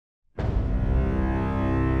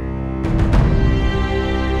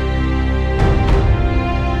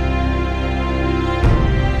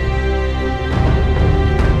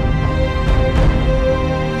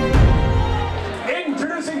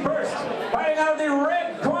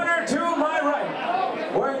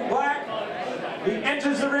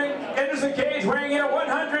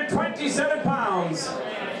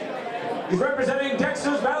He's representing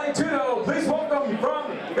Dexter's Valley Tudo. Please welcome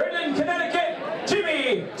from Vernon, Connecticut,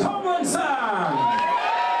 Jimmy Tomlinson.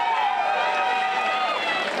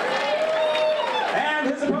 And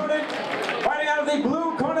his opponent, fighting out of the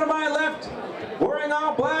blue corner to my left, wearing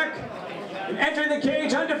all black, and entering the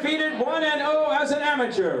cage undefeated, 1-0 as an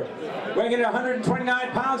amateur. Weighing in at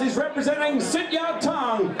 129 pounds, he's representing XII.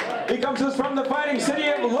 He comes to us from the fighting city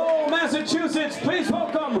of Lowell, Massachusetts. Please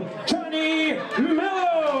welcome Johnny Melo.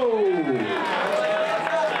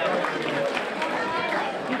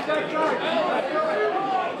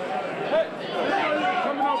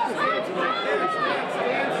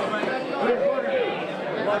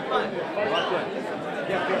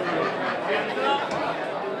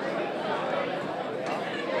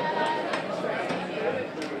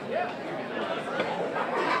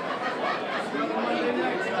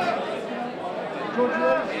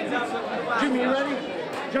 Jimmy, you ready?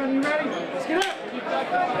 John, you ready? Let's get up!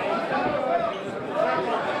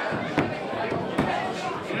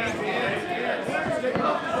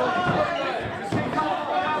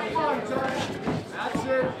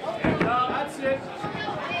 That's it.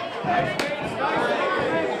 That's it.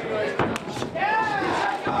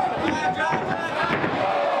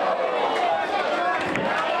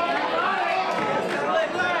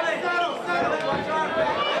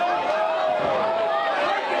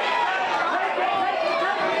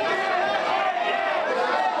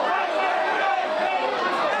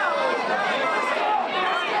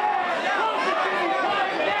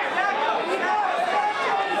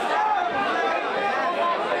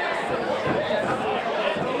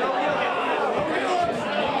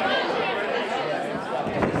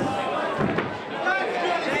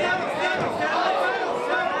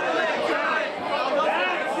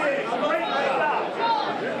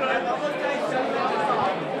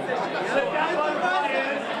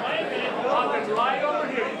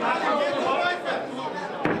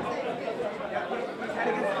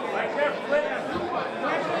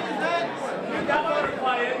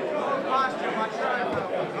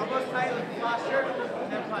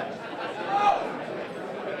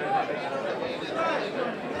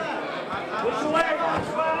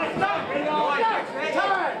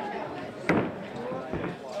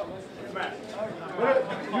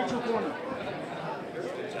 Neutral corner.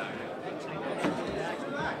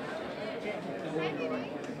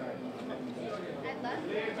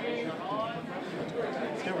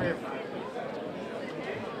 Stay over here.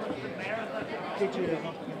 Get you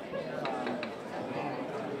there.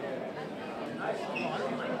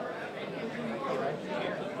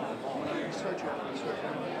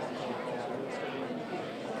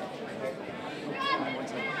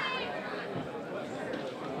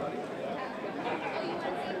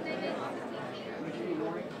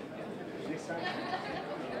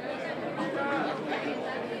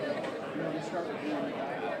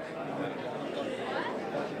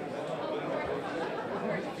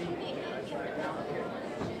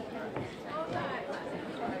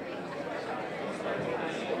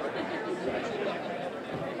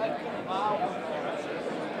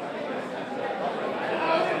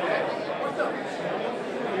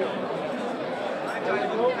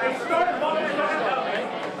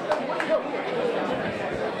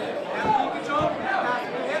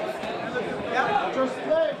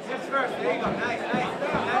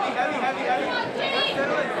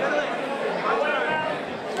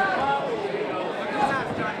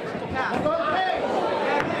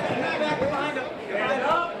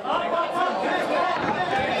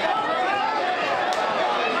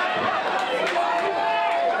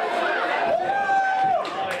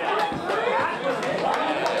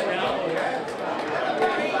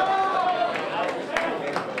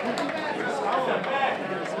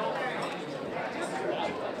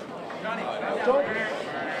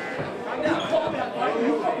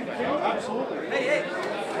 Absolutely. Hey, hey.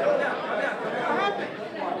 Calm down, calm down. What happened?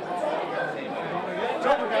 It's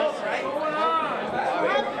over, guys. Right?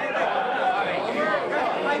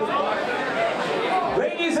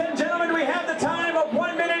 Ladies and gentlemen, we have the time of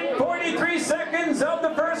 1 minute 43 seconds of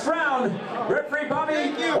the first round. Referee Bobby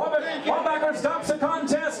Wambacher stops the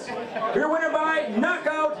contest. Your winner by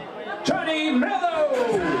knockout, Johnny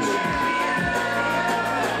Melo.